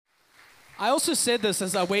I also said this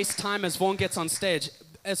as I waste time as Vaughn gets on stage.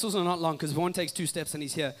 It's also not long because Vaughn takes 2 steps and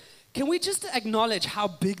he's here. Can we just acknowledge how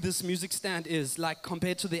big this music stand is, like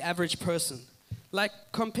compared to the average person? Like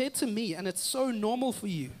compared to me, and it's so normal for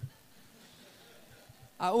you.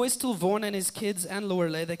 I always tell Vaughn and his kids and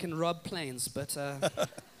Lorelei they can rob planes, but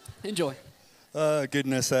enjoy. Oh,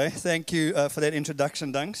 goodness, eh? Thank you for that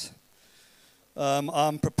introduction, Dunks.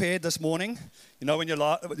 I'm prepared this morning. You know, when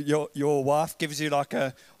your wife gives you like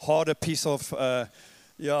a harder piece of, I'm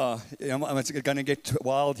going to get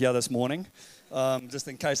wild here this morning, just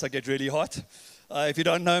in case I get really hot. If you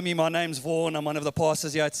don't know me, my name's Vaughn. I'm one of the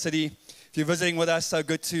pastors here at City. If you're visiting with us, so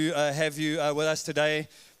good to have you with us today.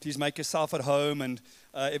 Please make yourself at home, and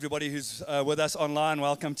everybody who's with us online,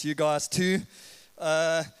 welcome to you guys too.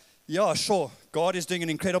 Sure. God is doing an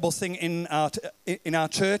incredible thing in our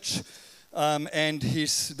church, and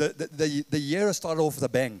the year has started off with a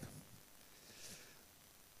bang.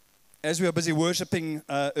 As we were busy worshiping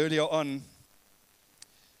earlier on,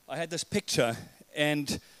 I had this picture,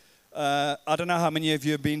 and I don't know how many of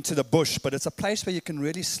you have been to the bush, but it's a place where you can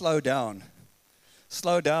really slow down.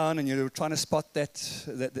 Slow down, and you're trying to spot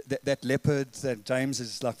that leopard that James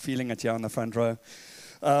is like feeling at you on the front row.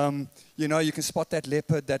 You can spot that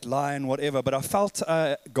leopard, that lion, whatever. But I felt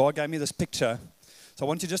God gave me this picture. So I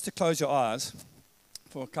want you just to close your eyes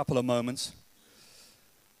for a couple of moments.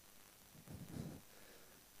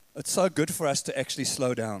 It's so good for us to actually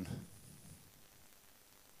slow down.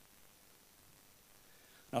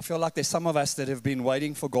 I feel like there's some of us that have been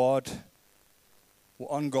waiting for God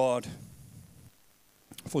or on God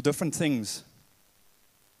for different things.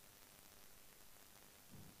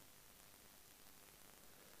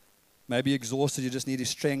 Maybe exhausted, you just need His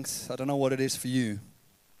strength. I don't know what it is for you.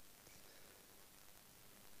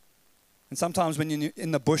 And sometimes when you're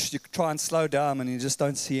in the bush, you try and slow down and you just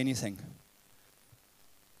don't see anything.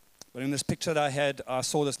 But in this picture that I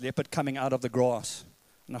saw this leopard coming out of the grass.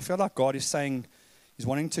 And I feel like God is saying He's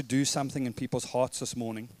wanting to do something in people's hearts this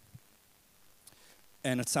morning.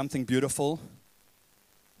 And it's something beautiful.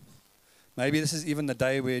 Maybe this is even the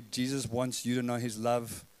day where Jesus wants you to know His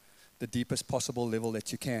love, the deepest possible level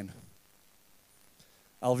that you can.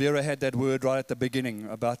 Alvira had that word right at the beginning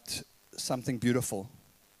about something beautiful.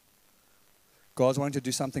 God's wanting to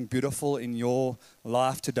do something beautiful in your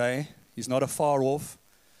life today. He's not afar off.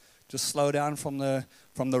 Just slow down from the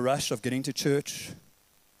rush of getting to church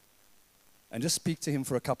and just speak to Him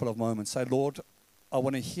for a couple of moments. Say, Lord, I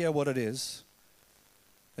want to hear what it is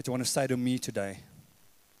that you want to say to me today.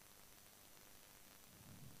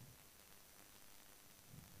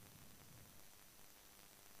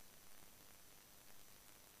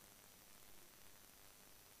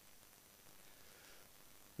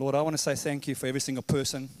 Lord, I want to say thank you for every single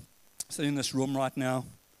person sitting in this room right now.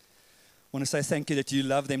 I want to say thank you that you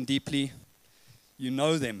love them deeply. You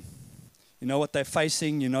know them. You know what they're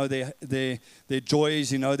facing. You know their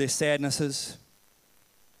joys. You know their sadnesses.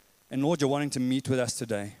 And Lord, you're wanting to meet with us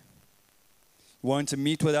today. You're wanting to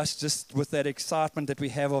meet with us just with that excitement that we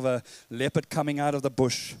have of a leopard coming out of the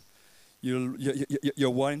bush. You're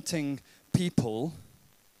wanting people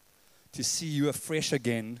to see you afresh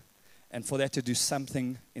again, and for that to do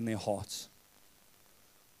something in their hearts.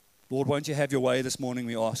 Lord, won't you have your way this morning,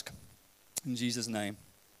 we ask. In Jesus' name.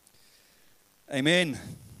 Amen.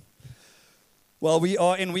 Well, we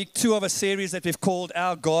are in week 2 of a series that we've called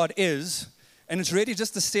Our God Is. And it's really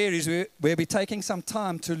just a series where we'll be taking some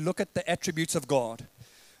time to look at the attributes of God.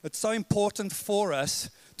 It's so important for us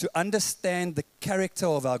to understand the character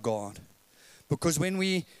of our God. Because when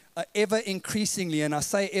we ever increasingly, and I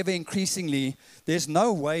say ever increasingly, there's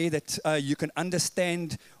no way that you can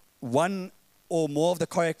understand one or more of the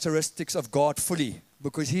characteristics of God fully,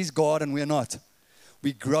 because He's God and we're not.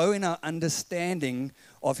 We grow in our understanding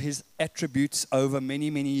of His attributes over many,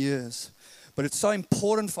 many years. But it's so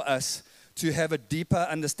important for us to have a deeper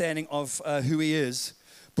understanding of who He is,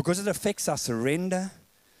 because it affects our surrender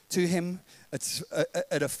to Him.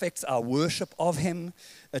 It affects our worship of Him.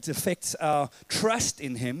 It affects our trust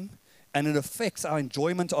in Him. And it affects our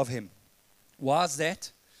enjoyment of Him. Why is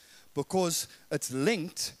that? Because it's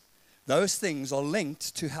linked, those things are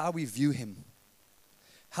linked to how we view Him.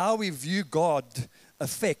 How we view God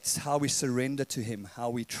affects how we surrender to Him, how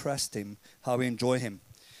we trust Him, how we enjoy Him.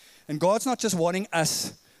 And God's not just wanting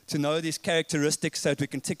us to know these characteristics so that we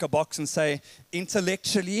can tick a box and say,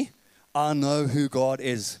 intellectually, I know who God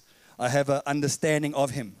is. I have an understanding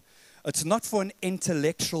of Him. It's not for an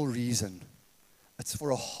intellectual reason. It's for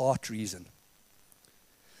a heart reason.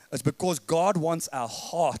 It's because God wants our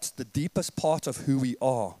heart, the deepest part of who we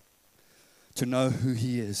are, to know who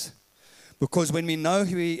He is. Because when we know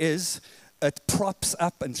who He is, it props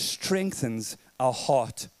up and strengthens our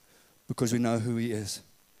heart because we know who He is.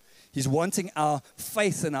 He's wanting our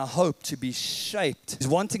faith and our hope to be shaped. He's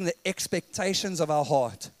wanting the expectations of our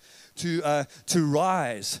heart to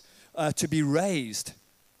rise, to be raised,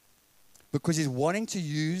 because He's wanting to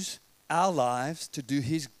use our lives to do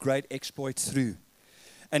His great exploits through.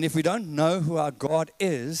 And if we don't know who our God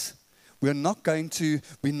is, we're not going to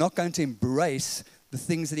embrace the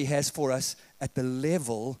things that He has for us at the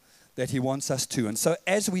level that He wants us to. And so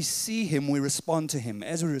as we see Him, we respond to Him.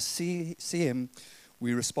 As we see Him,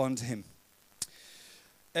 we respond to Him.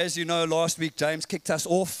 As you know, last week James kicked us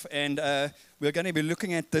off, and we're going to be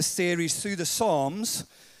looking at this series through the Psalms.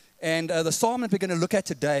 And the psalm that we're going to look at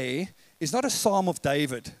today is not a psalm of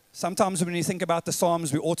David. Sometimes when you think about the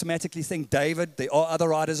Psalms, we automatically think David. There are other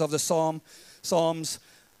writers of the Psalms.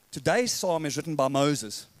 Today's psalm is written by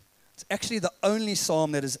Moses. It's actually the only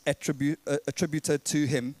psalm that is attributed to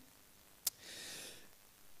him.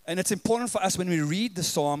 And it's important for us when we read the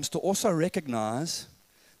Psalms to also recognize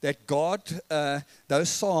that those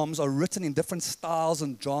Psalms are written in different styles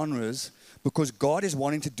and genres because God is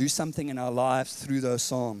wanting to do something in our lives through those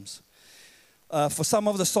Psalms. For some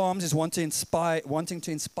of the Psalms, He's wanting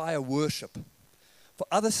to inspire worship. For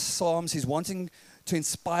other Psalms, He's wanting to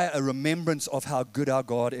inspire a remembrance of how good our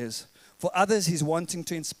God is. For others, He's wanting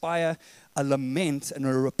to inspire a lament and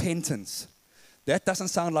a repentance. That doesn't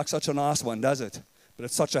sound like such a nice one, does it? But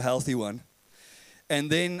it's such a healthy one.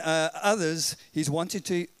 And then others, He's wanting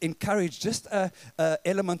to encourage just an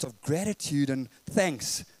element of gratitude and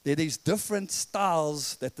thanks. There are these different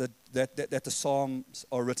styles that the Psalms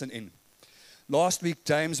are written in. Last week,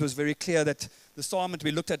 James was very clear that the psalm that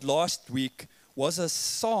we looked at last week was a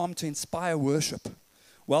psalm to inspire worship.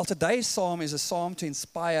 Well, today's psalm is a psalm to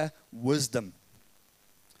inspire wisdom,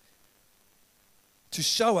 to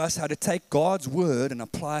show us how to take God's word and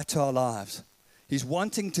apply it to our lives. He's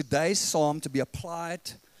wanting today's psalm to be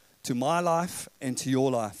applied to my life and to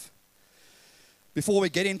your life. Before we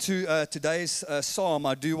get into today's psalm,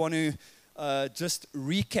 I do want to just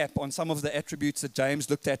recap on some of the attributes that James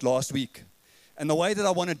looked at last week. And the way that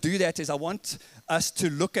I want to do that is I want us to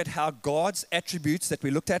look at how God's attributes that we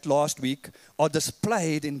looked at last week are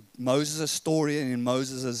displayed in Moses' story and in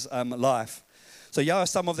Moses' life. So here are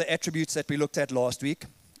some of the attributes that we looked at last week.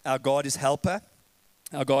 Our God is helper.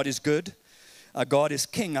 Our God is good. Our God is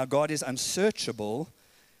king. Our God is unsearchable.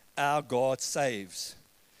 Our God saves.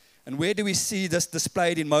 And where do we see this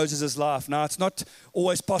displayed in Moses' life? Now, it's not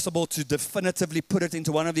always possible to definitively put it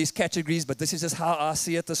into one of these categories, but this is just how I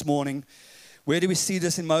see it this morning. Where do we see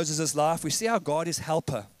this in Moses' life? We see our God is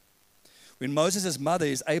helper. When Moses' mother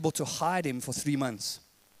is able to hide him for 3 months,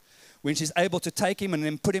 when she's able to take him and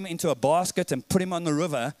then put him into a basket and put him on the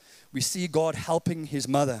river, we see God helping his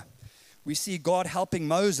mother. We see God helping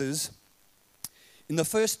Moses in the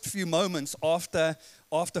first few moments after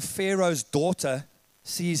Pharaoh's daughter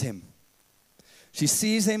sees him. She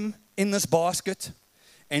sees him in this basket,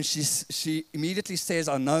 and she immediately says,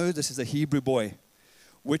 I know this is a Hebrew boy,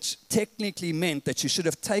 which technically meant that she should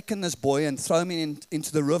have taken this boy and thrown him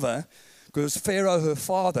into the river, because Pharaoh, her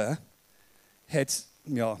father,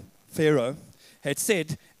 Pharaoh had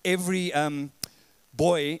said every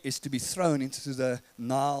boy is to be thrown into the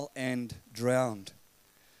Nile and drowned.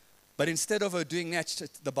 But instead of her doing that,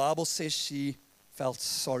 the Bible says she felt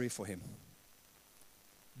sorry for him.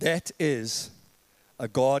 That is a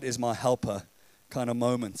God is my helper kind of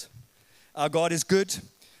moment. Our God is good.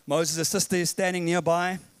 Moses' sister is standing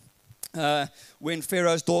nearby when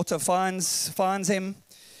Pharaoh's daughter finds him,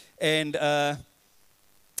 and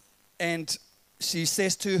she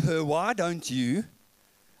says to her, why don't you,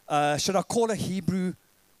 should I call a Hebrew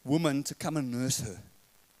woman to come and nurse her?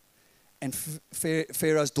 And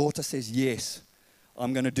Pharaoh's daughter says, yes,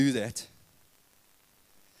 I'm going to do that.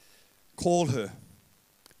 Call her.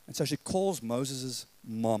 And so she calls Moses'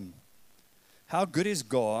 mom. How good is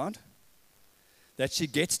God that she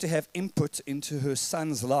gets to have input into her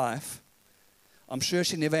son's life? I'm sure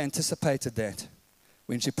she never anticipated that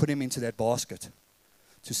when she put him into that basket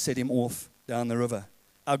to set him off down the river.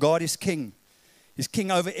 Our God is king. He's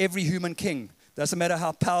king over every human king. Doesn't matter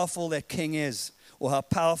how powerful that king is or how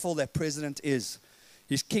powerful that president is.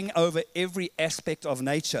 He's king over every aspect of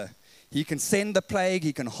nature. He can send the plague.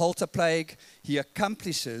 He can halt a plague. He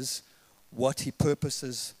accomplishes what he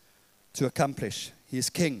purposes to accomplish. He is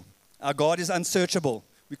king. Our God is unsearchable.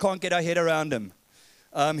 We can't get our head around him.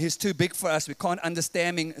 He's too big for us. We can't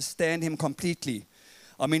understand him completely.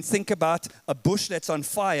 I mean, think about a bush that's on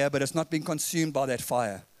fire, but it's not being consumed by that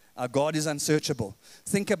fire. Our God is unsearchable.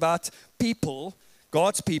 Think about people,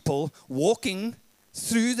 God's people, walking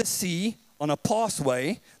through the sea on a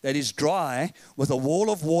pathway that is dry with a wall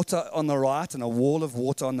of water on the right and a wall of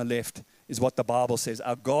water on the left, is what the Bible says.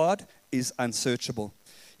 Our God is unsearchable.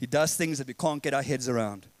 He does things that we can't get our heads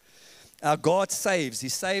around. Our God saves. He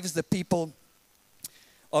saves the people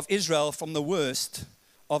of Israel from the worst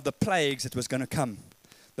of the plagues that was going to come.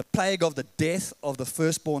 The plague of the death of the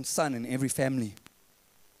firstborn son in every family.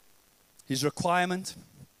 His requirement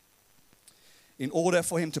in order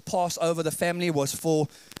for him to pass over the family was for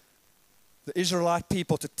the Israelite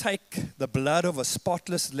people to take the blood of a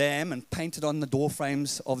spotless lamb and paint it on the door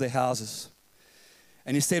frames of their houses.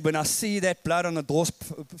 And he said, when I see that blood on the door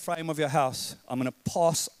frame of your house, I'm going to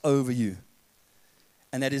pass over you.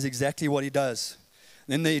 And that is exactly what he does.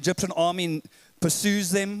 Then the Egyptian army pursues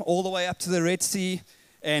them all the way up to the Red Sea,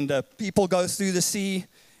 and people go through the sea.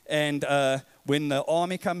 And when the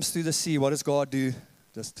army comes through the sea, what does God do?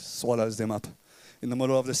 Just swallows them up in the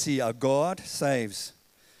middle of the sea. Our God saves.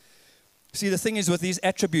 See, the thing is with these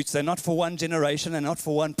attributes, they're not for one generation, they're not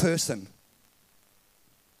for one person.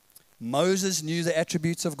 Moses knew the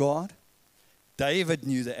attributes of God. David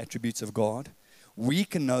knew the attributes of God. We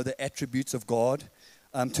can know the attributes of God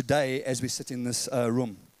today as we sit in this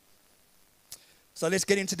room. So let's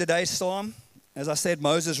get into today's psalm. As I said,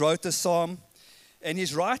 Moses wrote this psalm, and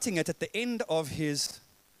he's writing it at the end of his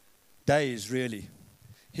days, really.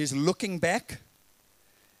 He's looking back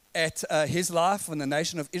at his life and the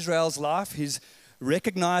nation of Israel's life. He's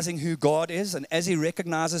recognizing who God is, and as he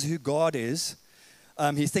recognizes who God is,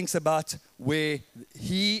 he thinks about where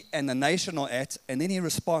he and the nation are at, and then he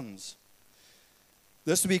responds.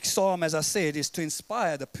 This week's psalm, as I said, is to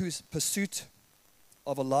inspire the pursuit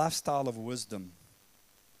of a lifestyle of wisdom.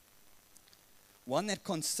 One that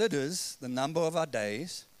considers the number of our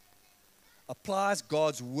days, applies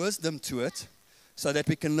God's wisdom to it so that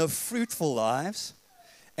we can live fruitful lives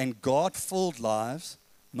and God-filled lives,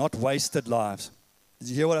 not wasted lives. Did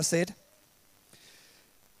you hear what I said?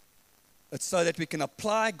 It's so that we can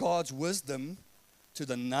apply God's wisdom to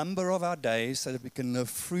the number of our days so that we can live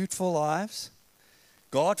fruitful lives,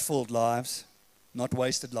 God-filled lives, not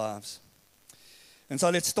wasted lives. And so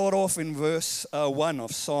let's start off in verse 1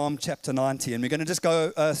 of Psalm chapter 90. And we're going to just go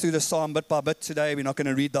through the psalm bit by bit today. We're not going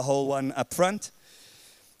to read the whole one up front.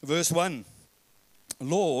 Verse 1,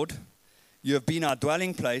 Lord, you have been our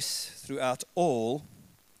dwelling place throughout all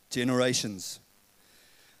generations.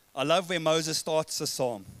 I love where Moses starts the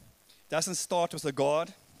psalm. Doesn't start with a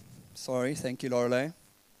God. Sorry, thank you, Lorelei.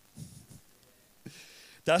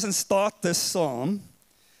 Doesn't start this psalm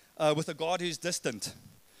with a God who's distant,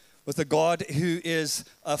 with a God who is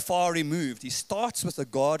far removed. He starts with a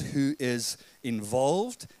God who is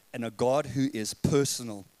involved and a God who is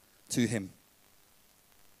personal to him.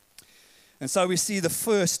 And so we see the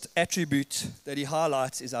first attribute that he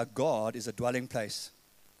highlights is our God is a dwelling place.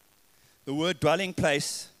 The word dwelling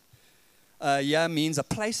place means a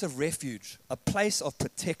place of refuge, a place of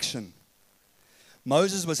protection.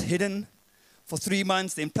 Moses was hidden for 3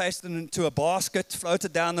 months, then placed into a basket,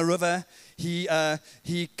 floated down the river. He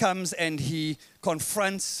comes and he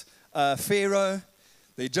confronts Pharaoh.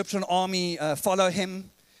 The Egyptian army follow him.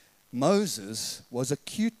 Moses was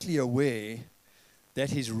acutely aware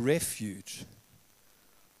that his refuge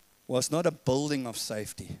was not a building of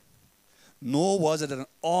safety, nor was it an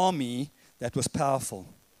army that was powerful.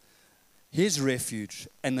 His refuge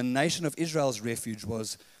and the nation of Israel's refuge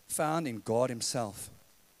was found in God himself.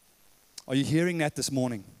 Are you hearing that this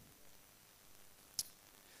morning?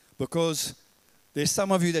 Because there's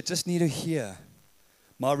some of you that just need to hear,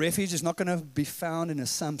 my refuge is not going to be found in a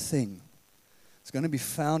something. It's going to be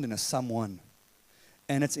found in a someone.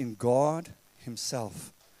 And it's in God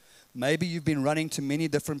himself. Maybe you've been running to many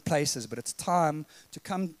different places, but it's time to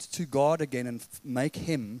come to God again and make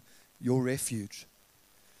him your refuge.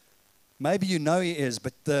 Maybe you know he is,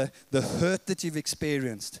 but the hurt that you've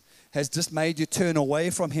experienced has just made you turn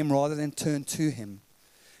away from him rather than turn to him.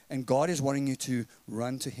 And God is wanting you to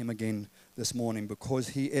run to him again this morning because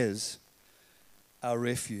he is our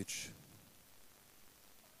refuge.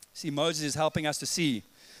 See, Moses is helping us to see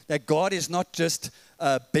that God is not just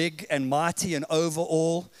big and mighty and over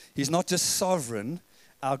all. He's not just sovereign.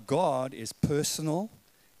 Our God is personal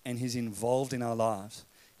and he's involved in our lives.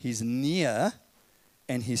 He's near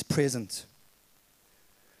and he's present.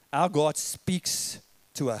 Our God speaks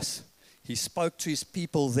to us. He spoke to his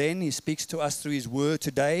people then. He speaks to us through his word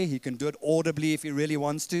today. He can do it audibly if he really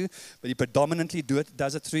wants to, but he predominantly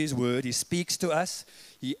does it through his word. He speaks to us.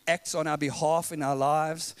 He acts on our behalf in our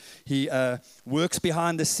lives. He works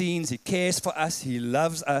behind the scenes. He cares for us. He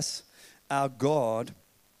loves us. Our God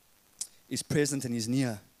is present and he's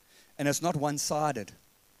near. And it's not one-sided.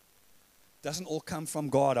 doesn't all come from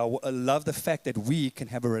God. I love the fact that we can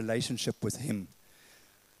have a relationship with Him.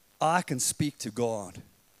 I can speak to God.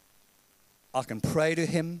 I can pray to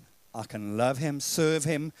Him. I can love Him, serve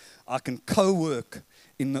Him. I can co-work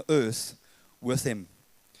in the earth with Him.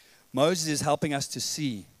 Moses is helping us to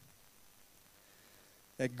see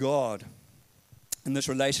that God, in this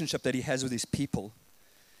relationship that He has with His people,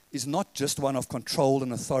 is not just one of control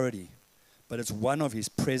and authority, but it's one of His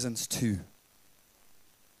presence too.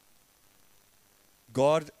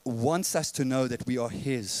 God wants us to know that we are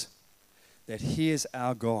His, that He is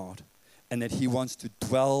our God, and that He wants to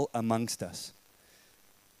dwell amongst us.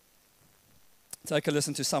 Take a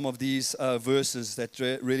listen to some of these verses that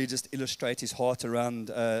really just illustrate His heart around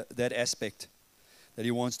that aspect, that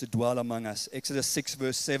He wants to dwell among us. Exodus 6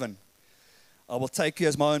 verse 7. I will take you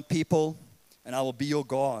as my own people, and I will be your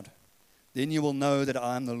God. Then you will know that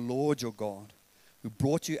I am the Lord your God, who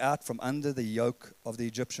brought you out from under the yoke of the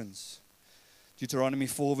Egyptians. Deuteronomy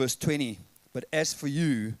 4 verse 20. But as for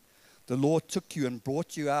you, the Lord took you and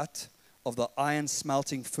brought you out of the iron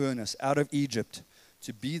smelting furnace, out of Egypt,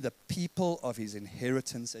 to be the people of His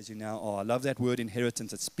inheritance as you now are. I love that word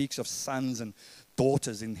inheritance. It speaks of sons and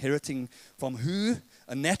daughters inheriting from who?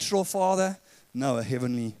 A natural father? No, a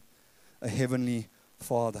heavenly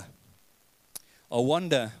Father. I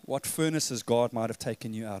wonder what furnaces God might have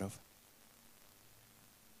taken you out of.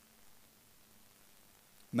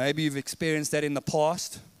 Maybe you've experienced that in the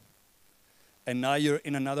past, and now you're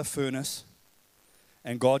in another furnace,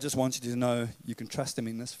 and God just wants you to know you can trust Him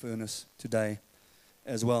in this furnace today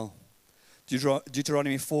as well.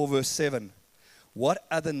 Deuteronomy 4 verse 7. What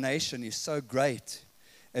other nation is so great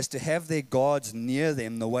as to have their gods near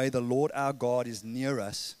them the way the Lord our God is near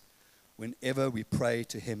us whenever we pray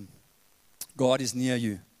to Him? God is near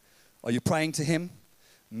you. Are you praying to Him?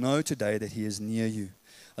 Know today that He is near you.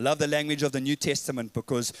 I love the language of the New Testament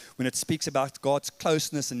because when it speaks about God's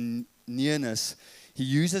closeness and nearness, He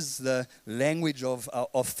uses the language of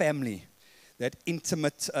family, that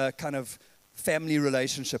intimate kind of family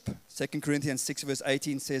relationship. 2 Corinthians 6 verse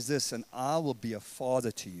 18 says this, and I will be a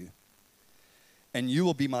father to you, and you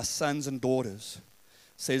will be my sons and daughters,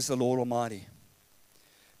 says the Lord Almighty.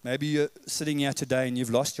 Maybe you're sitting here today and you've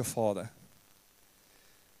lost your father,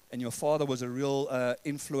 and your father was a real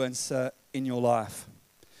influence in your life,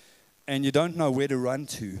 and you don't know where to run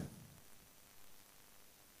to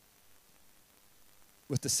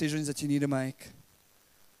with decisions that you need to make,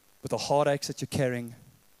 with the heartaches that you're carrying.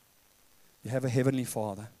 You have a heavenly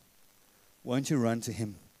Father. Won't you run to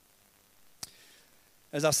Him?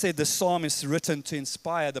 As I said, this psalm is written to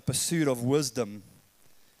inspire the pursuit of wisdom.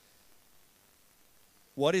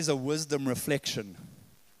 What is a wisdom reflection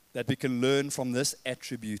that we can learn from this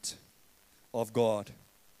attribute of God?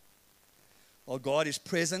 Well, God is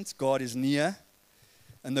present, God is near,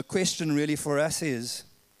 and the question really for us is,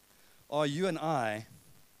 are you and I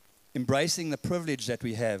embracing the privilege that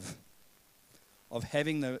we have of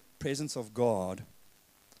having the presence of God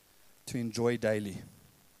to enjoy daily?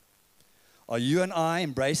 Are you and I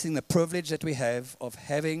embracing the privilege that we have of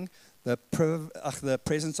having the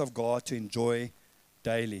presence of God to enjoy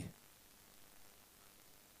daily?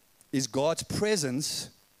 Is God's presence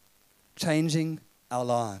changing our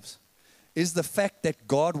lives? Is the fact that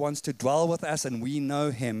God wants to dwell with us and we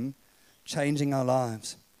know Him changing our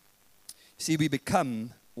lives? See, we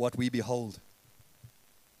become what we behold.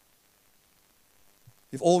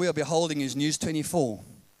 If all we are beholding is News 24,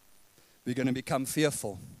 we're going to become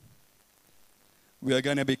fearful. We're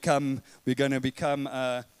going to become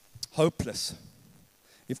hopeless.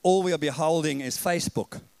 If all we are beholding is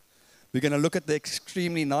Facebook, we're going to look at the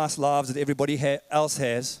extremely nice lives that everybody else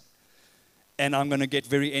has, and I'm going to get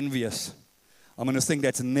very envious. I'm going to think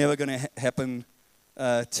that's never going to happen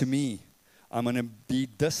to me. I'm going to be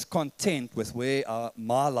discontent with where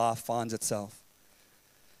my life finds itself.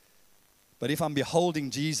 But if I'm beholding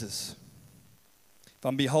Jesus,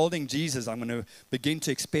 I'm going to begin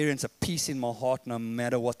to experience a peace in my heart no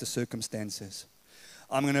matter what the circumstances.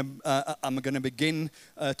 I'm going to begin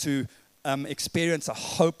to experience a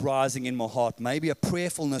hope rising in my heart, maybe a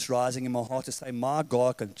prayerfulness rising in my heart to say, my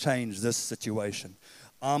God can change this situation.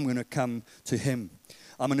 I'm going to come to Him.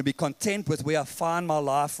 I'm going to be content with where I find my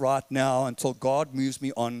life right now until God moves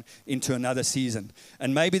me on into another season.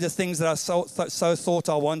 And maybe the things that I so thought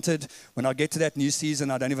I wanted, when I get to that new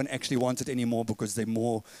season, I don't even actually want it anymore because they're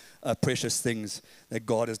more precious things that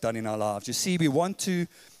God has done in our lives. You see, we want to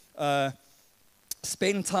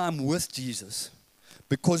spend time with Jesus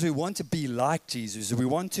because we want to be like Jesus. We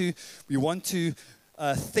want to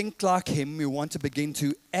think like Him. We want to begin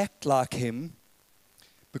to act like Him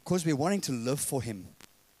because we're wanting to live for Him.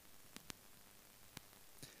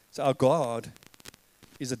 So our God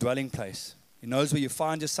is a dwelling place. He knows where you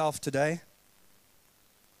find yourself today.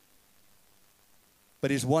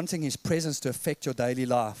 But He's wanting His presence to affect your daily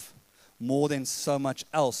life more than so much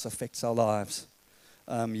else affects our lives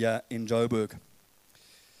here in Joburg.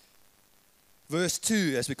 Verse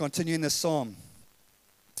 2, as we continue in this psalm.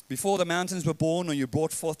 Before the mountains were born, or you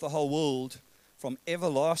brought forth the whole world, from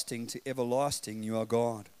everlasting to everlasting you are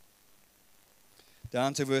God.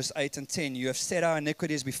 Down to verse 8 and 10. You have set our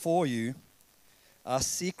iniquities before you, our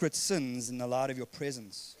secret sins in the light of your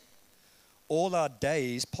presence. All our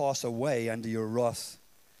days pass away under your wrath.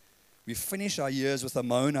 We finish our years with a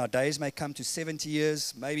moan. Our days may come to 70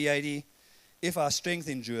 years, maybe 80, if our strength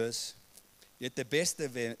endures. Yet the best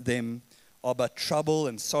of them are but trouble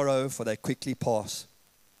and sorrow, for they quickly pass.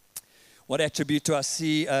 What attribute do I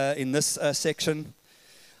see in this section?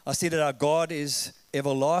 I see that our God is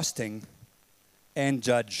everlasting and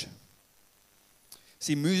judge.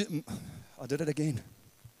 See, I did it again.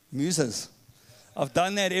 Muses. I've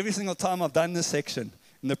done that every single time I've done this section.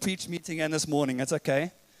 In the preach meeting and this morning. That's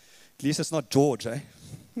okay. At least it's not George, eh?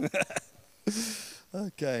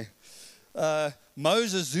 Okay.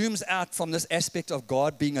 Moses zooms out from this aspect of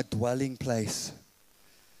God being a dwelling place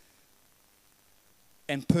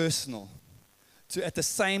and personal, to at the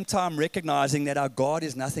same time recognizing that our God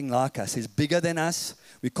is nothing like us. He's bigger than us.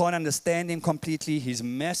 We can't understand Him completely. He's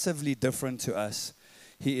massively different to us.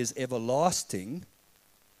 He is everlasting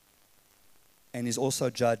and He's also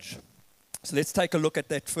judge. So let's take a look at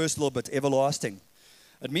that first little bit, everlasting.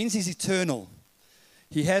 It means He's eternal.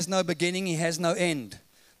 He has no beginning, He has no end.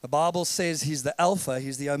 The Bible says He's the Alpha,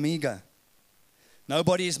 He's the Omega.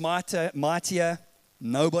 Nobody is mightier,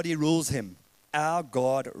 nobody rules Him. Our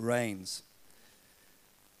God reigns.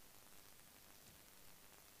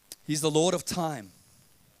 He's the Lord of time.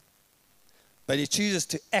 But He chooses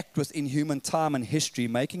to act within human time and history,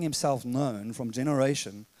 making Himself known from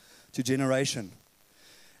generation to generation.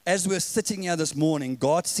 As we're sitting here this morning,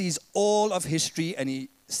 God sees all of history and He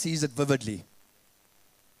sees it vividly.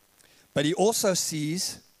 But He also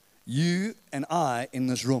sees you and I in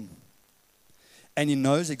this room. And He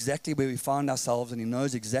knows exactly where we find ourselves, and He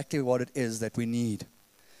knows exactly what it is that we need.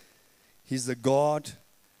 He's the God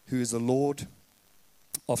who is the Lord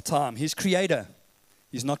of time. He's creator.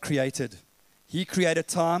 He's not created. He created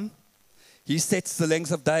time. He sets the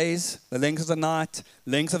length of days, the length of the night,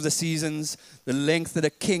 length of the seasons, the length that a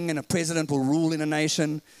king and a president will rule in a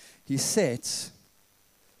nation. He sets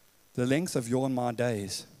the length of your and my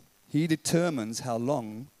days. He determines how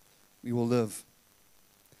long we will live.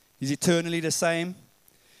 He's eternally the same.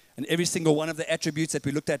 And every single one of the attributes that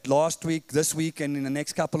we looked at last week, this week, and in the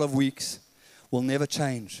next couple of weeks will never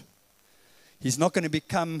change. He's not going to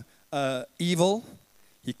become evil.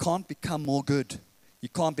 He can't become more good. He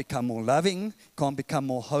can't become more loving. He can't become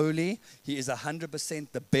more holy. He is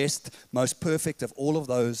 100% the best, most perfect of all of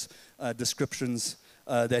those descriptions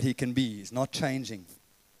that He can be. He's not changing.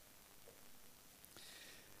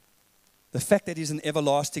 The fact that He's an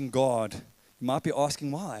everlasting God, you might be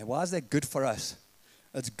asking why. Why is that good for us?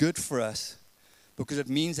 It's good for us because it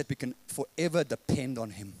means that we can forever depend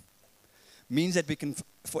on Him. It means that we can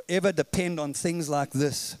forever depend on things like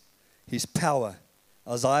this, His power.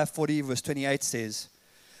 Isaiah 40 verse 28 says,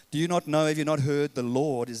 "Do you not know, have you not heard, the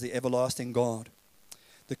Lord is the everlasting God,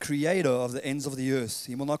 the creator of the ends of the earth.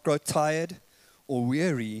 He will not grow tired or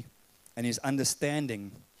weary, and His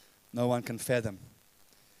understanding no one can fathom."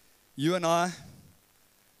 You and I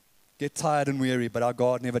get tired and weary, but our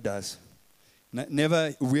God never does.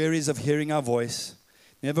 Never wearies of hearing our voice,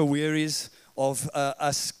 never wearies of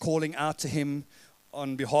us calling out to Him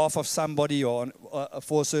on behalf of somebody or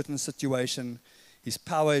for a certain situation. His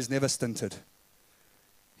power is never stinted.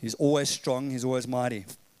 He's always strong. He's always mighty.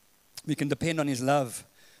 We can depend on His love.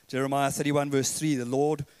 Jeremiah 31 verse 3, the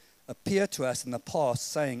Lord appeared to us in the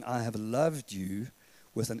past saying, "I have loved you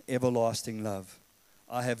with an everlasting love.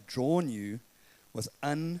 I have drawn you with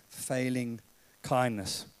unfailing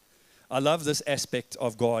kindness." I love this aspect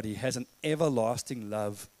of God. He has an everlasting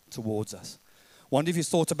love towards us. Wonder if you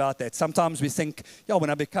thought about that. Sometimes we think, when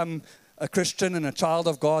I become a Christian and a child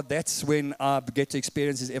of God, that's when I get to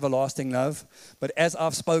experience His everlasting love. But as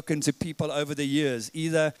I've spoken to people over the years,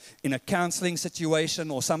 either in a counseling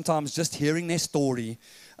situation or sometimes just hearing their story,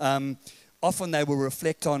 often they will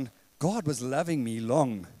reflect on, God was loving me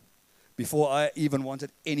long before I even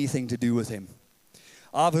wanted anything to do with Him.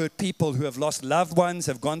 I've heard people who have lost loved ones,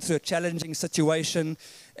 have gone through a challenging situation,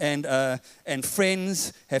 and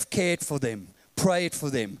friends have cared for them, prayed for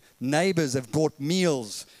them. Neighbors have brought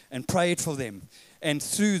meals and prayed for them. And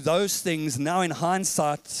through those things, now in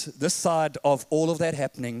hindsight, this side of all of that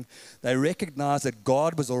happening, they recognize that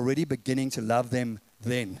God was already beginning to love them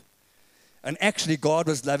then. And actually, God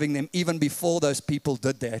was loving them even before those people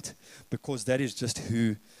did that, because that is just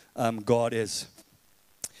who God is.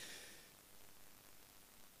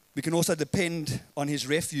 We can also depend on his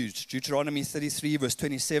refuge. Deuteronomy 33 verse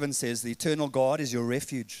 27 says, the eternal God is your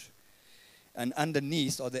refuge, and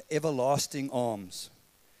underneath are the everlasting arms.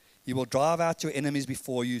 He will drive out your enemies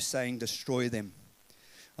before you, saying, destroy them.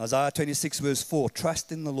 Isaiah 26 verse 4,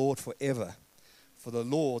 trust in the Lord forever. For the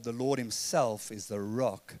Lord himself is the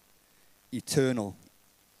rock, eternal.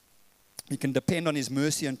 You can depend on his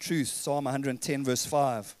mercy and truth. Psalm 110 verse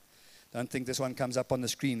 5. Don't think this one comes up on the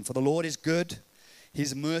screen. For the Lord is good,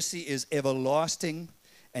 his mercy is everlasting,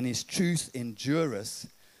 and his truth endureth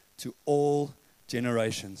to all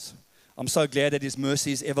generations. I'm so glad that his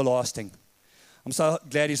mercy is everlasting. I'm so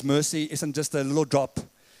glad his mercy isn't just a little drop,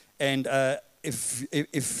 and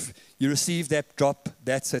if you receive that drop,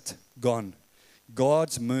 that's it, gone.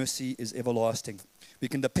 God's mercy is everlasting. We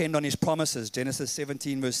can depend on his promises. Genesis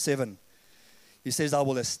 17 verse 7. He says, I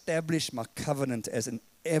will establish my covenant as an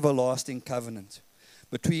everlasting covenant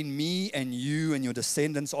between me and you and your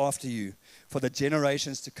descendants after you for the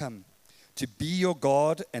generations to come, to be your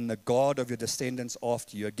God and the God of your descendants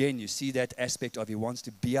after you. Again, you see that aspect of he wants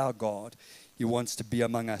to be our God. He wants to be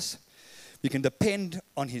among us. We can depend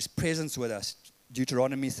on his presence with us.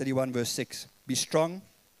 Deuteronomy 31 verse 6. Be strong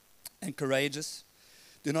and courageous.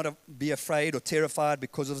 Do not be afraid or terrified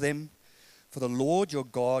because of them. For the Lord your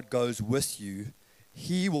God goes with you.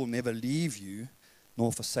 He will never leave you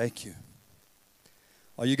nor forsake you.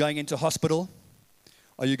 Are you going into hospital?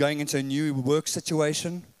 Are you going into a new work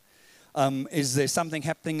situation? Is there something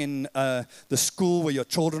happening in the school where your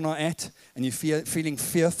children are at, and you're feeling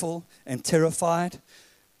fearful and terrified?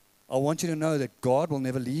 I want you to know that God will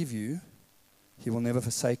never leave you. He will never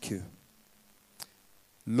forsake you.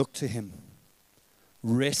 Look to him.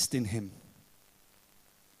 Rest in him.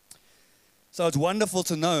 So it's wonderful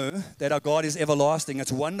to know that our God is everlasting.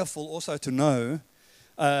 It's wonderful also to know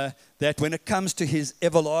that when it comes to his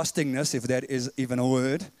everlastingness, if that is even a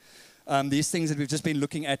word, these things that we've just been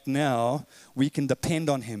looking at now, we can depend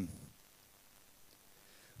on him.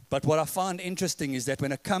 But what I find interesting is that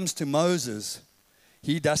when it comes to Moses,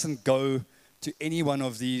 he doesn't go to any one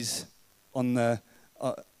of these on the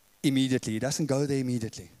immediately. He doesn't go there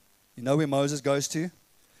immediately. You know where Moses goes to?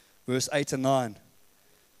 Verse 8 and 9.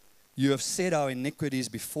 You have set our iniquities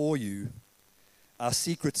before you, our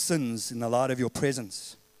secret sins in the light of your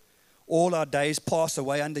presence. All our days pass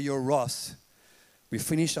away under your wrath. We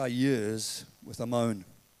finish our years with a moan.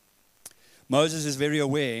 Moses is very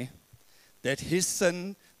aware that his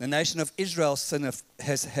sin, the nation of Israel's sin,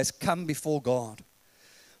 has come before God.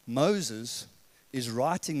 Moses is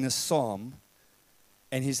writing this psalm,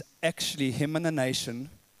 and he's actually, him and the nation,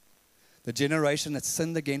 the generation that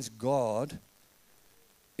sinned against God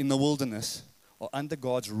in the wilderness, are under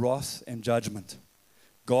God's wrath and judgment.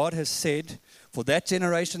 God has said, for that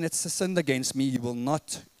generation that's sinned against me, you will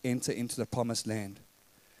not enter into the promised land.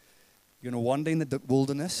 You're going to wander in the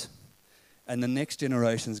wilderness, and the next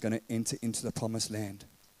generation is going to enter into the promised land.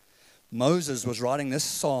 Moses was writing this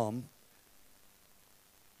psalm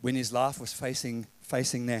when his life was facing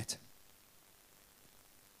that.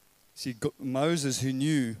 See, Moses, who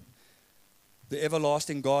knew the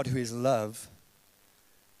everlasting God who is love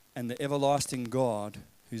and the everlasting God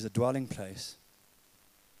who's a dwelling place,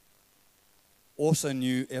 also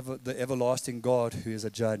knew the everlasting God who is a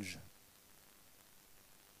judge.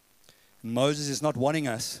 And Moses is not wanting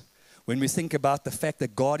us, when we think about the fact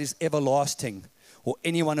that God is everlasting, or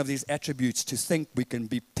any one of these attributes, to think we can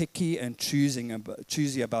be picky and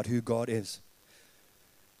choosy about who God is.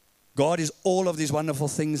 God is all of these wonderful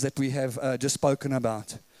things that we have just spoken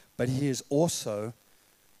about, but he is also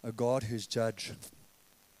a God who's judge.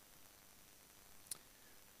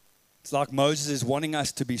 It's like Moses is wanting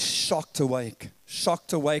us to be shocked awake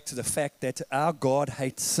to the fact that our God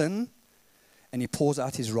hates sin, and he pours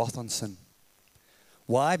out his wrath on sin.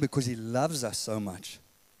 Why? Because he loves us so much.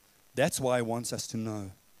 That's why he wants us to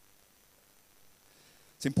know.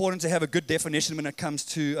 It's important to have a good definition when it comes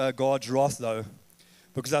to God's wrath, though,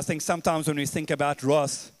 because I think sometimes when we think about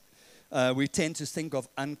wrath, we tend to think of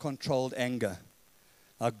uncontrolled anger.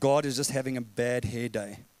 Like God is just having a bad hair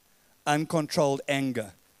day. Uncontrolled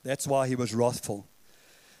anger. That's why he was wrathful.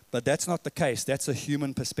 But that's not the case. That's a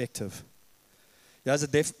human perspective. There's a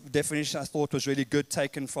definition I thought was really good,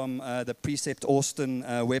 taken from the Precept Austin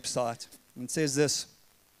website. And it says this: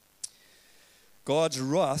 God's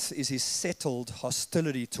wrath is his settled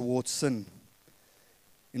hostility towards sin.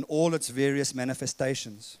 in all its various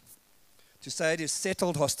manifestations. To say it is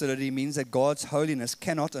settled hostility means that God's holiness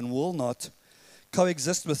cannot and will not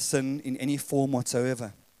coexist with sin in any form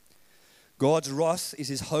whatsoever. God's wrath is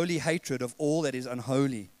his holy hatred of all that is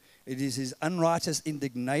unholy. It is his unrighteous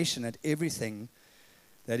indignation at everything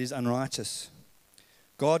that is unrighteous.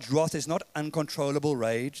 God's wrath is not uncontrollable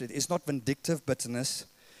rage. It is not vindictive bitterness.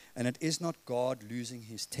 And it is not God losing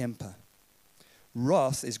his temper.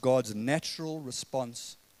 Wrath is God's natural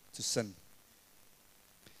response to sin.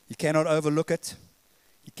 He cannot overlook it.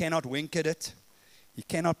 He cannot wink at it. He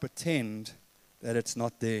cannot pretend that it's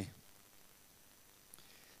not there.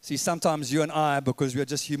 See, sometimes you and I, because we are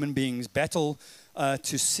just human beings, battle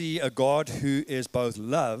to see a God who is both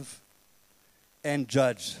love and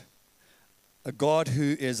judge. A God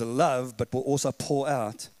who is love but will also pour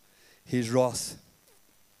out his wrath.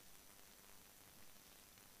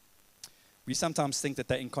 We sometimes think that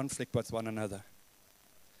they're in conflict with one another.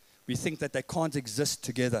 We think that they can't exist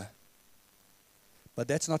together. But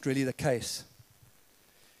that's not really the case.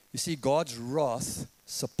 You see, God's wrath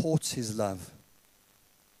supports his love.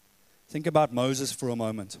 Think about Moses for a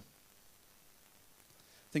moment.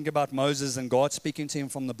 Think about Moses and God speaking to him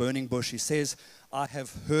from the burning bush. He says, I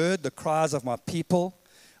have heard the cries of my people.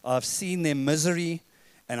 I've seen their misery,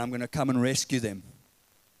 and I'm going to come and rescue them.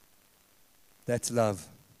 That's love.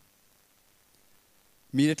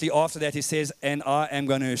 Immediately after that, he says, and I am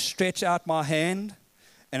going to stretch out my hand,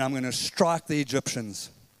 and I'm going to strike the Egyptians.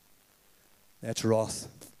 That's wrath.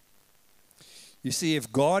 You see,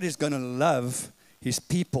 if God is going to love his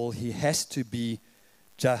people, he has to be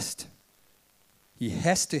just. He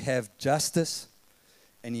has to have justice,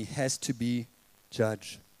 and he has to be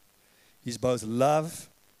judge. He's both love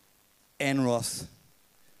and wrath.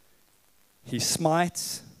 He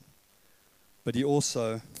smites, but he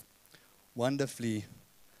also wonderfully,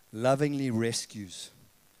 lovingly rescues.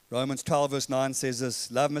 Romans 12 verse 9 says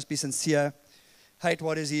this, love must be sincere, hate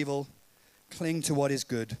what is evil, cling to what is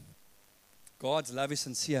good. God's love is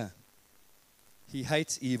sincere. He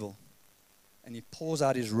hates evil, and he pours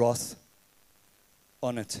out his wrath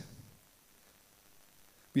on it.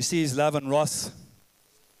 We see his love and wrath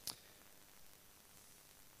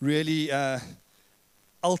really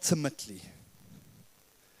ultimately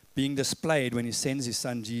being displayed when he sends his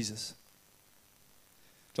son Jesus.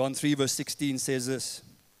 John 3 verse 16 says this,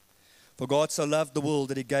 for God so loved the world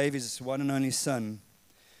that he gave his one and only son,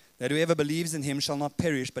 that whoever believes in him shall not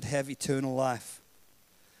perish but have eternal life.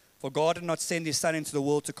 For God did not send his son into the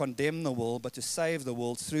world to condemn the world, but to save the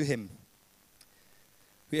world through him.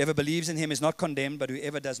 Whoever believes in him is not condemned, but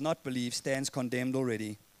whoever does not believe stands condemned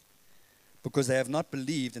already, because they have not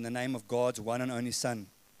believed in the name of God's one and only Son.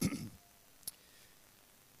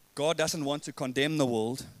 God doesn't want to condemn the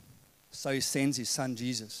world, so he sends his son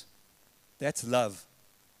Jesus. That's love.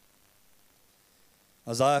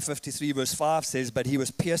 Isaiah 53 verse 5 says, but he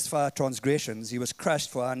was pierced for our transgressions, he was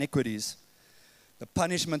crushed for our iniquities. The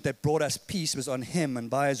punishment that brought us peace was on him, and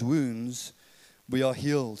by his wounds we are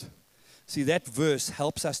healed. See, that verse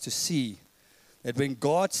helps us to see that when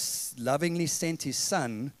God lovingly sent his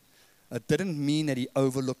son, it didn't mean that he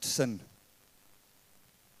overlooked sin.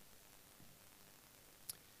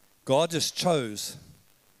 God just chose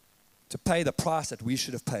to pay the price that we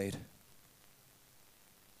should have paid.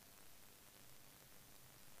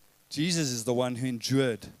 Jesus is the one who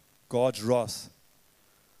endured God's wrath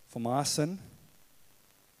for my sin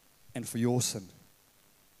and for your sin.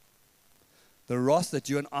 The wrath that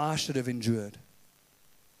you and I should have endured.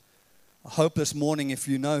 I hope this morning, if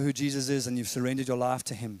you know who Jesus is and you've surrendered your life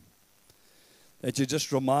to him, that you're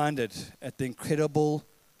just reminded at the incredible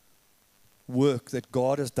work that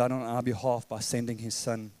God has done on our behalf by sending his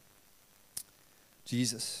son,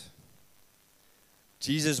 Jesus.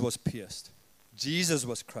 Jesus was pierced. Jesus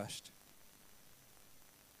was crushed.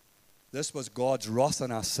 This was God's wrath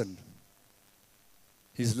on our sin.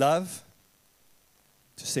 His love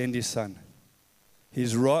to send his son.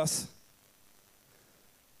 His wrath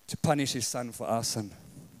to punish his son for our sin.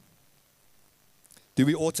 Do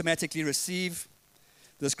we automatically receive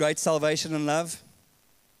this great salvation and love?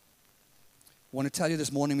 I want to tell you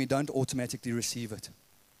this morning, we don't automatically receive it.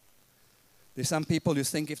 There's some people who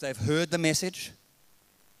think if they've heard the message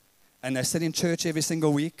and they sit in church every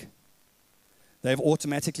single week, they've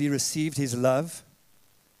automatically received his love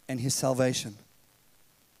and his salvation.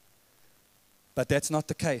 But that's not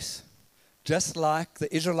the case. Just like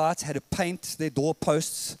the Israelites had to paint their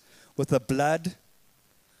doorposts with the blood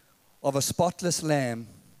of a spotless lamb,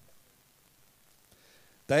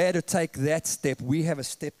 they had to take that step. We have a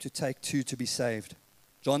step to take too to be saved.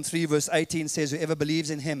 John 3 verse 18 says, whoever believes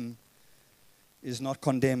in him is not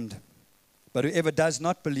condemned, But whoever does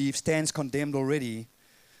not believe stands condemned already,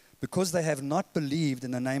 because they have not believed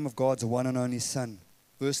in the name of God's one and only Son.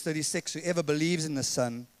 Verse 36, whoever believes in the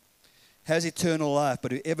Son has eternal life,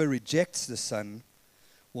 but whoever rejects the Son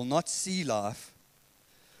will not see life,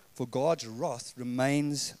 for God's wrath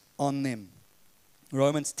remains on them.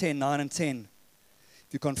 Romans 10, 9 and 10.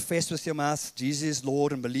 If you confess with your mouth Jesus is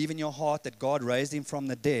Lord and believe in your heart that God raised him from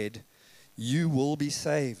the dead, you will be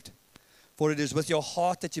saved. For it is with your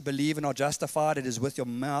heart that you believe and are justified. It is with your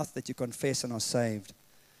mouth that you confess and are saved.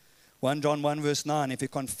 1 John 1 verse 9. If we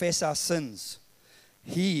confess our sins,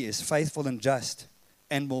 he is faithful and just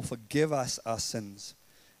and will forgive us our sins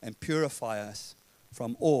and purify us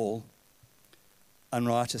from all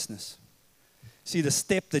unrighteousness. See, the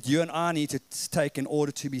step that you and I need to take in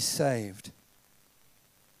order to be saved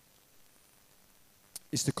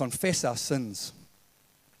is to confess our sins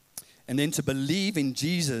and then to believe in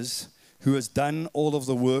Jesus, who has done all of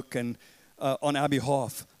the work and on our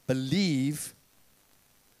behalf. Believe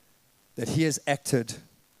that he has acted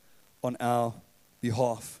on our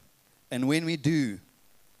behalf. And when we do,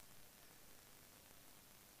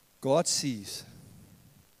 God sees.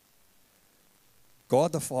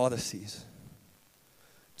 God the Father sees.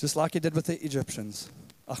 Just like he did with the Egyptians,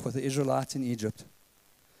 with the Israelites in Egypt.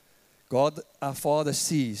 God our Father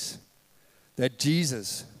sees that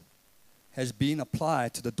Jesus has been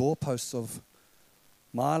applied to the doorposts of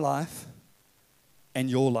my life and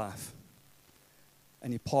your life.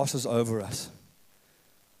 And he passes over us.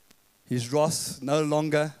 His wrath no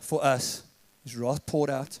longer for us. His wrath poured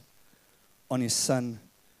out on his Son,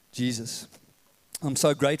 Jesus. I'm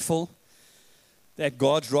so grateful that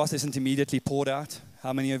God's wrath isn't immediately poured out.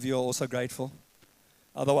 How many of you are also grateful?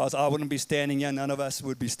 Otherwise, I wouldn't be standing here. None of us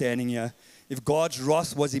would be standing here. If God's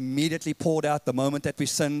wrath was immediately poured out the moment that we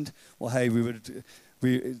sinned, well, hey,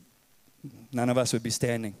 none of us would be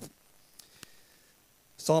standing.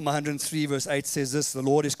 Psalm 103 verse 8 says this, the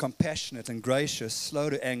Lord is compassionate and gracious, slow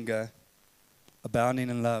to anger, abounding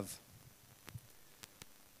in love.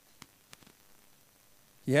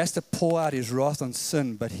 He has to pour out his wrath on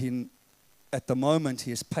sin, but at the moment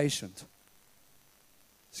he is patient.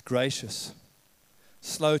 He's gracious,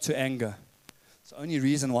 slow to anger. It's the only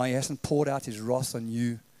reason why he hasn't poured out his wrath on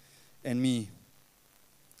you and me.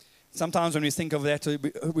 Sometimes when we think of that,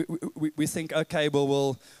 we think, okay,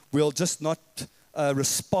 well, we'll just not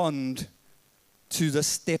respond to the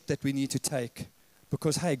step that we need to take.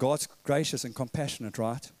 Because, hey, God's gracious and compassionate,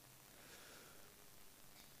 right?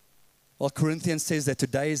 Well, Corinthians says that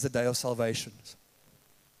today is the day of salvation.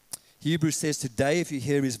 Hebrews says today, if you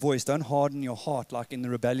hear his voice, don't harden your heart like in the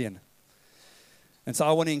rebellion. And so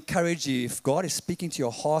I want to encourage you, if God is speaking to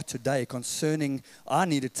your heart today concerning, I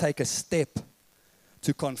need to take a step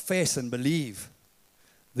to confess and believe,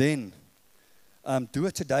 then do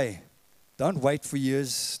it today. Don't wait for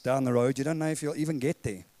years down the road. You don't know if you'll even get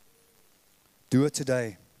there. Do it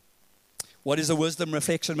today. What is a wisdom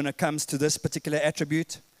reflection when it comes to this particular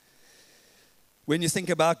attribute? When you think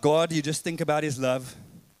about God, you just think about his love,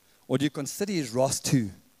 or do you consider his wrath too?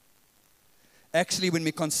 Actually, when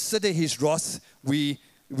we consider his wrath, we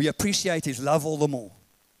appreciate his love all the more.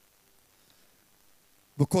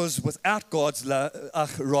 Because without God's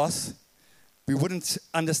wrath, we wouldn't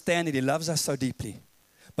understand that he loves us so deeply.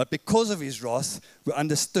 But because of his wrath, we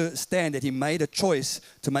understand that he made a choice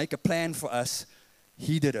to make a plan for us.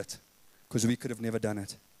 He did it because we could have never done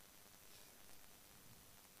it.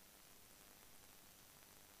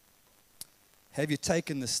 Have you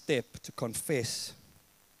taken the step to confess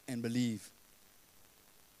and believe?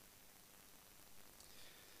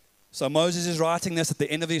 So Moses is writing this at the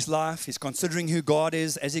end of his life. He's considering who God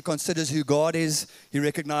is. As he considers who God is, he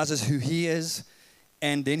recognizes who he is,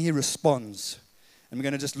 and then he responds. And we're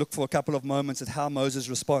going to just look for a couple of moments at how Moses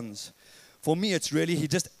responds. For me, it's really, he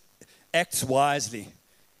just acts wisely.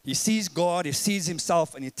 He sees God, he sees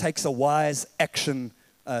himself, and he takes a wise action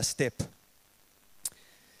step.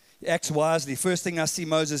 He acts wisely. First thing I see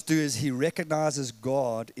Moses do is he recognizes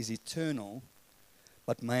God is eternal,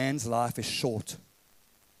 but man's life is short.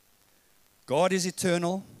 God is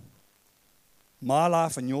eternal. My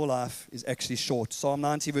life and your life is actually short. Psalm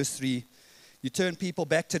 90 verse 3. You turn people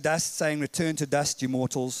back to dust, saying, return to dust, you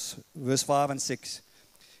mortals. Verse 5 and 6.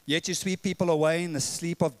 Yet you sweep people away in the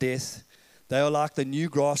sleep of death. They are like the new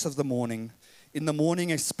grass of the morning. In the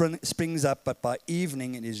morning it springs up, but by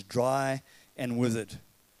evening it is dry and withered.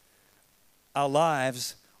 Our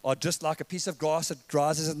lives are just like a piece of grass that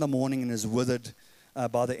rises in the morning and is withered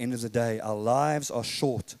by the end of the day. Our lives are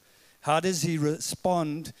short. How does he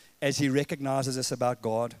respond as he recognizes this about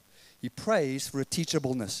God? He prays for a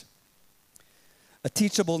teachableness. A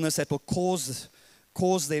teachableness that will cause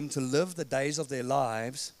cause them to live the days of their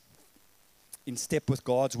lives in step with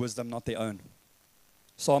God's wisdom, not their own.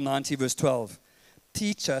 Psalm 90, verse 12.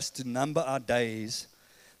 Teach us to number our days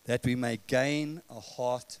that we may gain a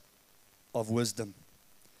heart of wisdom.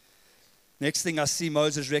 Next thing I see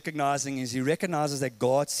Moses recognizing is he recognizes that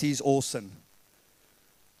God sees all sin.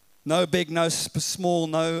 No big, no small,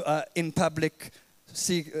 no in public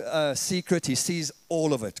secret. He sees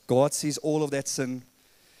all of it. God sees all of that sin.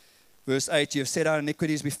 Verse 8, you have set our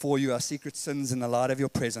iniquities before you, our secret sins in the light of your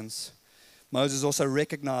presence. Moses also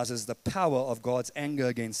recognizes the power of God's anger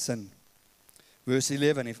against sin. Verse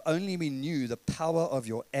 11, if only we knew the power of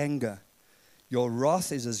your anger. Your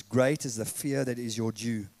wrath is as great as the fear that is your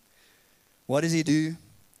due. What does he do?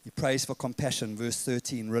 He prays for compassion. Verse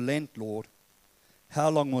 13, relent, Lord. How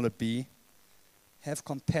long will it be? Have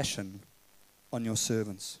compassion on your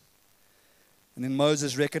servants. And then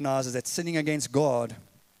Moses recognizes that sinning against God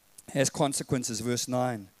has consequences. Verse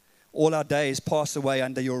 9, all our days pass away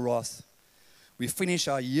under your wrath. We finish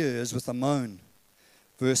our years with a moan.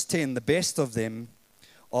 Verse 10, the best of them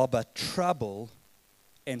are but trouble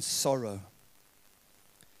and sorrow.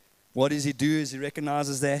 What does he do as he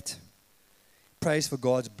recognizes that? He prays for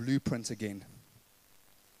God's blueprint again.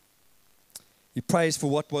 He prays for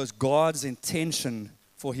what was God's intention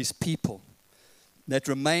for his people. That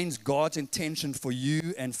remains God's intention for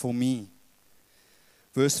you and for me.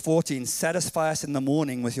 Verse 14, satisfy us in the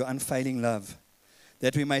morning with your unfailing love,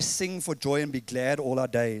 that we may sing for joy and be glad all our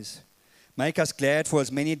days. Make us glad for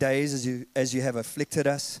as many days as you have afflicted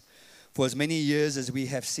us, for as many years as we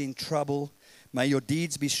have seen trouble. May your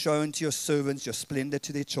deeds be shown to your servants, your splendor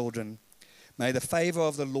to their children. May the favor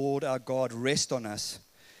of the Lord our God rest on us.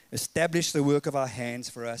 Establish the work of our hands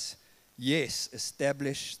for us. Yes,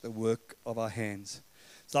 establish the work of our hands.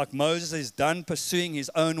 It's like Moses is done pursuing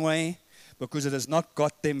his own way because it has not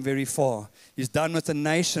got them very far. He's done with the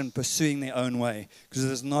nation pursuing their own way because it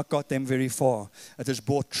has not got them very far. It has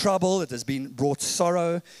brought trouble, it has brought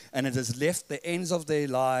sorrow, and it has left the ends of their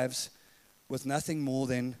lives with nothing more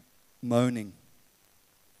than moaning.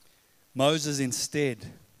 Moses instead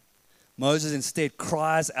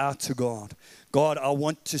cries out to God, God, I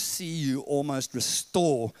want to see you almost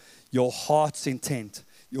restore your heart's intent,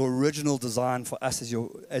 your original design for us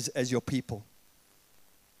as your people.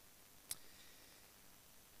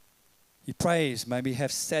 He prays, maybe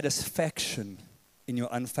have satisfaction in your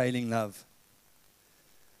unfailing love.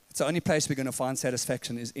 It's the only place we're going to find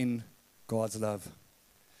satisfaction is in God's love.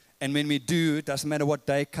 And when we do, it doesn't matter what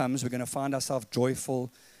day comes, we're going to find ourselves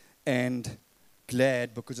joyful and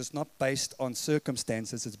glad because it's not based on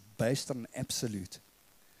circumstances, it's based on an absolute.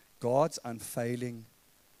 God's unfailing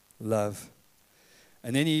love.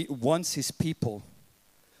 And then he wants his people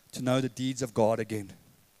to know the deeds of God again.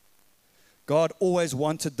 God always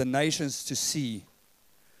wanted the nations to see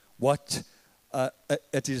what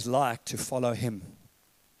it is like to follow him.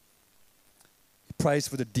 He prays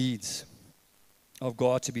for the deeds of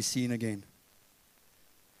God to be seen again.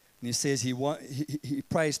 And he says he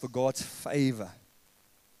prays for God's favor.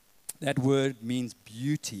 That word means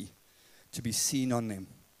beauty to be seen on them.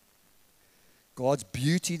 God's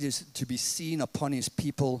beauty is to be seen upon his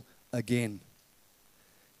people again.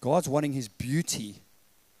 God's wanting his beauty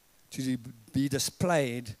to be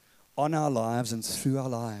displayed on our lives and through our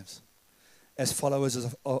lives as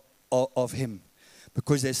followers of him.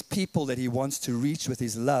 Because there's people that he wants to reach with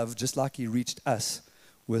his love, just like he reached us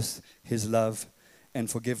with his love and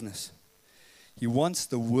forgiveness. He wants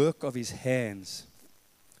the work of his hands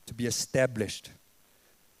to be established.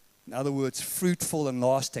 In other words, fruitful and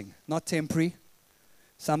lasting, not temporary,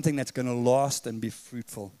 something that's going to last and be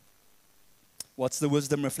fruitful. What's the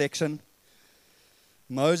wisdom reflection?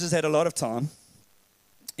 Moses had a lot of time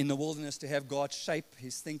in the wilderness to have God shape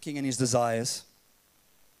his thinking and his desires.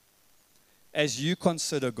 As you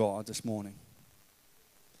consider God this morning,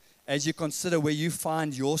 as you consider where you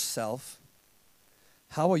find yourself,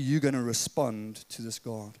 how are you going to respond to this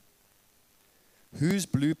God? Whose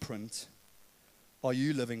blueprint are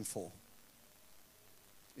you living for?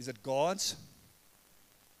 Is it God's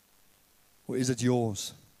or is it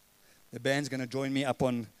yours? The band's going to join me up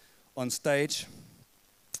on stage.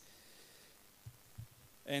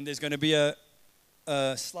 And there's going to be a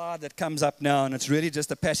slide that comes up now, and it's really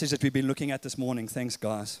just a passage that we've been looking at this morning. Thanks,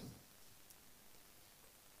 guys.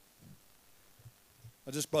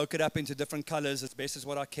 I just broke it up into different colors as best as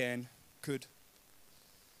what I could.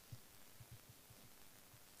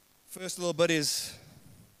 First little bit is,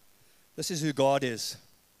 this is who God is.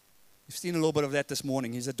 You've seen a little bit of that this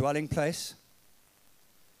morning. He's a dwelling place.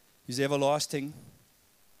 He's everlasting.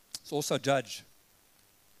 He's also judge.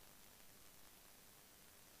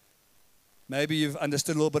 Maybe you've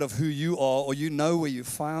understood a little bit of who you are, or you know where you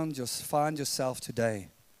find yourself today.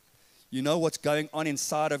 You know what's going on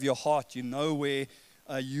inside of your heart. You know where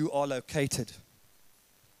you are located.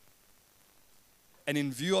 And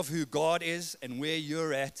in view of who God is and where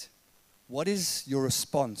you're at, what is your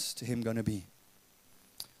response to Him going to be?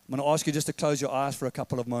 I'm going to ask you just to close your eyes for a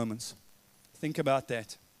couple of moments. Think about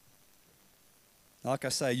that. Like I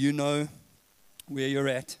say, you know where you're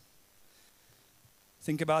at.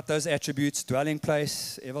 Think about those attributes: dwelling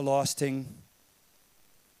place, everlasting.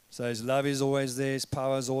 So His love is always there, His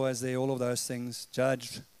power is always there, all of those things.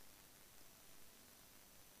 Judge.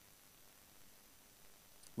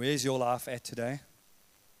 Where's your life at today?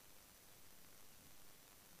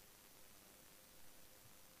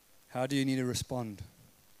 How do you need to respond?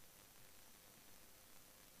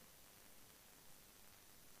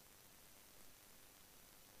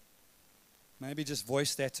 Maybe just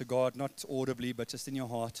voice that to God, not audibly, but just in your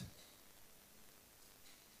heart.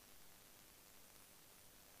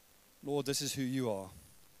 Lord, this is who you are.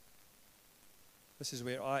 This is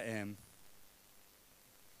where I am.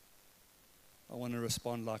 I want to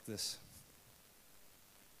respond like this.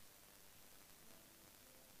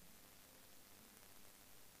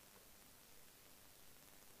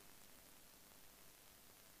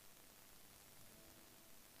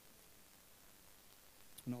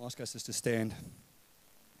 I'm going to ask us just to stand.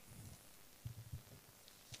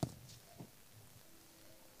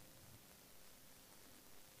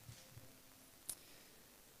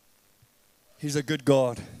 He's a good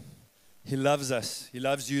God. He loves us. He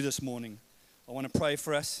loves you this morning. I want to pray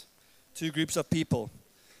for us. Two groups of people.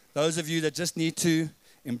 Those of you that just need to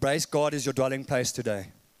embrace God as your dwelling place today.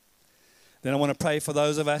 Then I want to pray for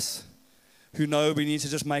those of us who know we need to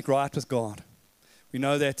just make right with God. We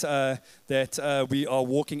know that we are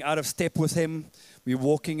walking out of step with Him. We're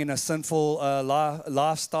walking in a sinful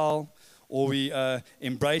lifestyle, or we are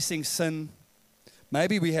embracing sin.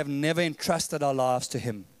 Maybe we have never entrusted our lives to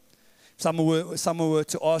Him. If someone were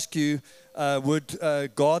to ask you, would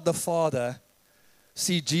God the Father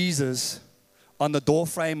see Jesus on the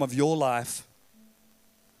doorframe of your life?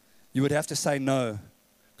 You would have to say no,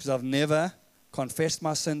 because I've never confessed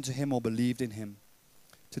my sin to Him or believed in Him.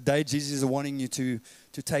 Today, Jesus is wanting you to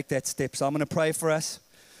take that step. So I'm going to pray for us.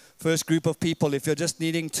 First group of people, if you're just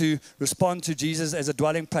needing to respond to Jesus as a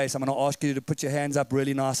dwelling place, I'm going to ask you to put your hands up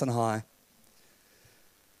really nice and high.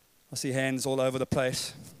 I see hands all over the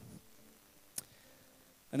place.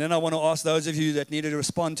 And then I want to ask those of you that needed to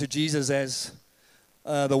respond to Jesus as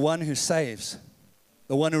the one who saves,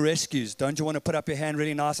 the one who rescues. Don't you want to put up your hand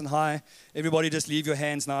really nice and high? Everybody just leave your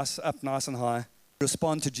hands nice and high.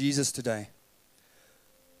 Respond to Jesus today.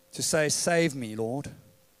 To say, save me, Lord.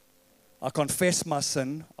 I confess my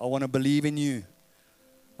sin. I want to believe in you.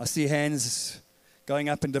 I see hands going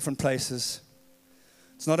up in different places.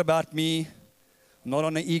 It's not about me. I'm not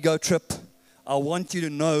on an ego trip. I want you to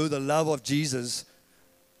know the love of Jesus.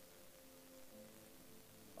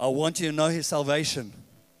 I want you to know His salvation.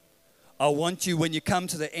 I want you, when you come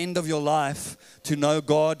to the end of your life, to know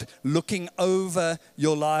God looking over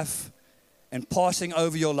your life and passing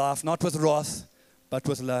over your life, not with wrath, but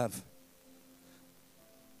with love.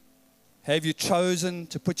 Have you chosen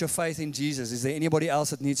to put your faith in Jesus? Is there anybody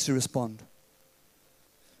else that needs to respond?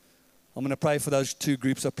 I'm going to pray for those two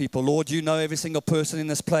groups of people. Lord, you know every single person in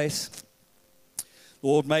this place.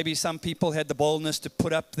 Lord, maybe some people had the boldness to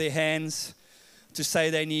put up their hands to say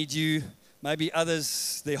they need you. Maybe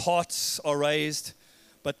others, their hearts are raised,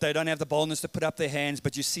 but they don't have the boldness to put up their hands,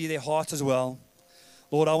 but you see their heart as well.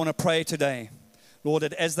 Lord, I want to pray today, Lord,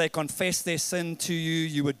 that as they confess their sin to you,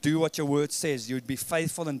 you would do what your word says. You would be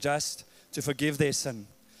faithful and just to forgive their sin.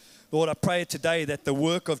 Lord, I pray today that the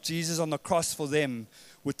work of Jesus on the cross for them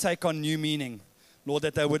would take on new meaning. Lord,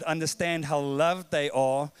 that they would understand how loved they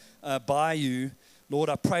are by you. Lord,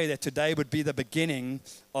 I pray that today would be the beginning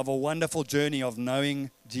of a wonderful journey of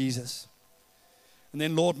knowing Jesus. And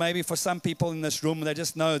then, Lord, maybe for some people in this room, they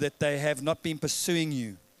just know that they have not been pursuing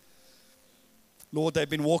you. Lord, they've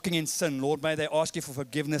been walking in sin. Lord, may they ask you for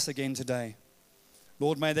forgiveness again today.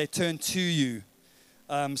 Lord, may they turn to you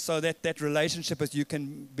so that that relationship with you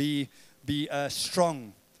can be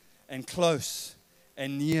strong and close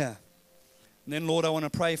and near. And then, Lord, I want to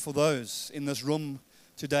pray for those in this room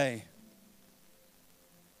today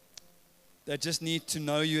that just need to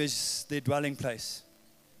know you as their dwelling place,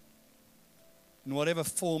 in whatever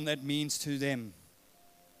form that means to them.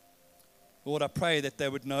 Lord, I pray that they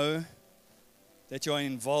would know that you are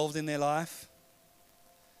involved in their life,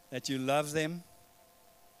 that you love them,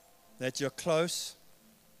 that you're close,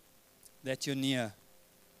 that you're near.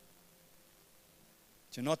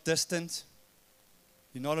 That you're not distant,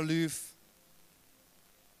 you're not aloof,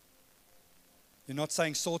 You're not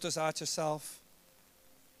saying, sort us out yourself.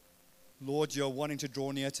 Lord, you're wanting to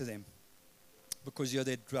draw near to them because you're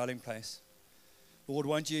their dwelling place. Lord,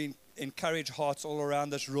 won't you encourage hearts all around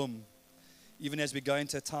this room, even as we go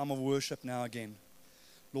into a time of worship now again.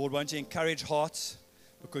 Lord, won't you encourage hearts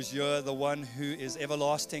because you're the one who is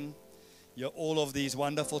everlasting. You're all of these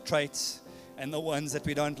wonderful traits and the ones that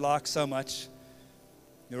we don't like so much.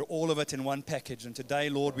 You're all of it in one package. And today,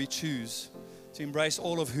 Lord, we choose to embrace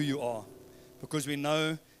all of who you are because we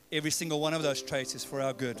know every single one of those traits is for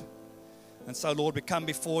our good. And so, Lord, we come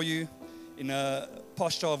before you in a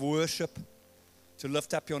posture of worship to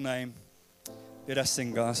lift up your name. Let us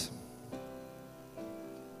sing, guys.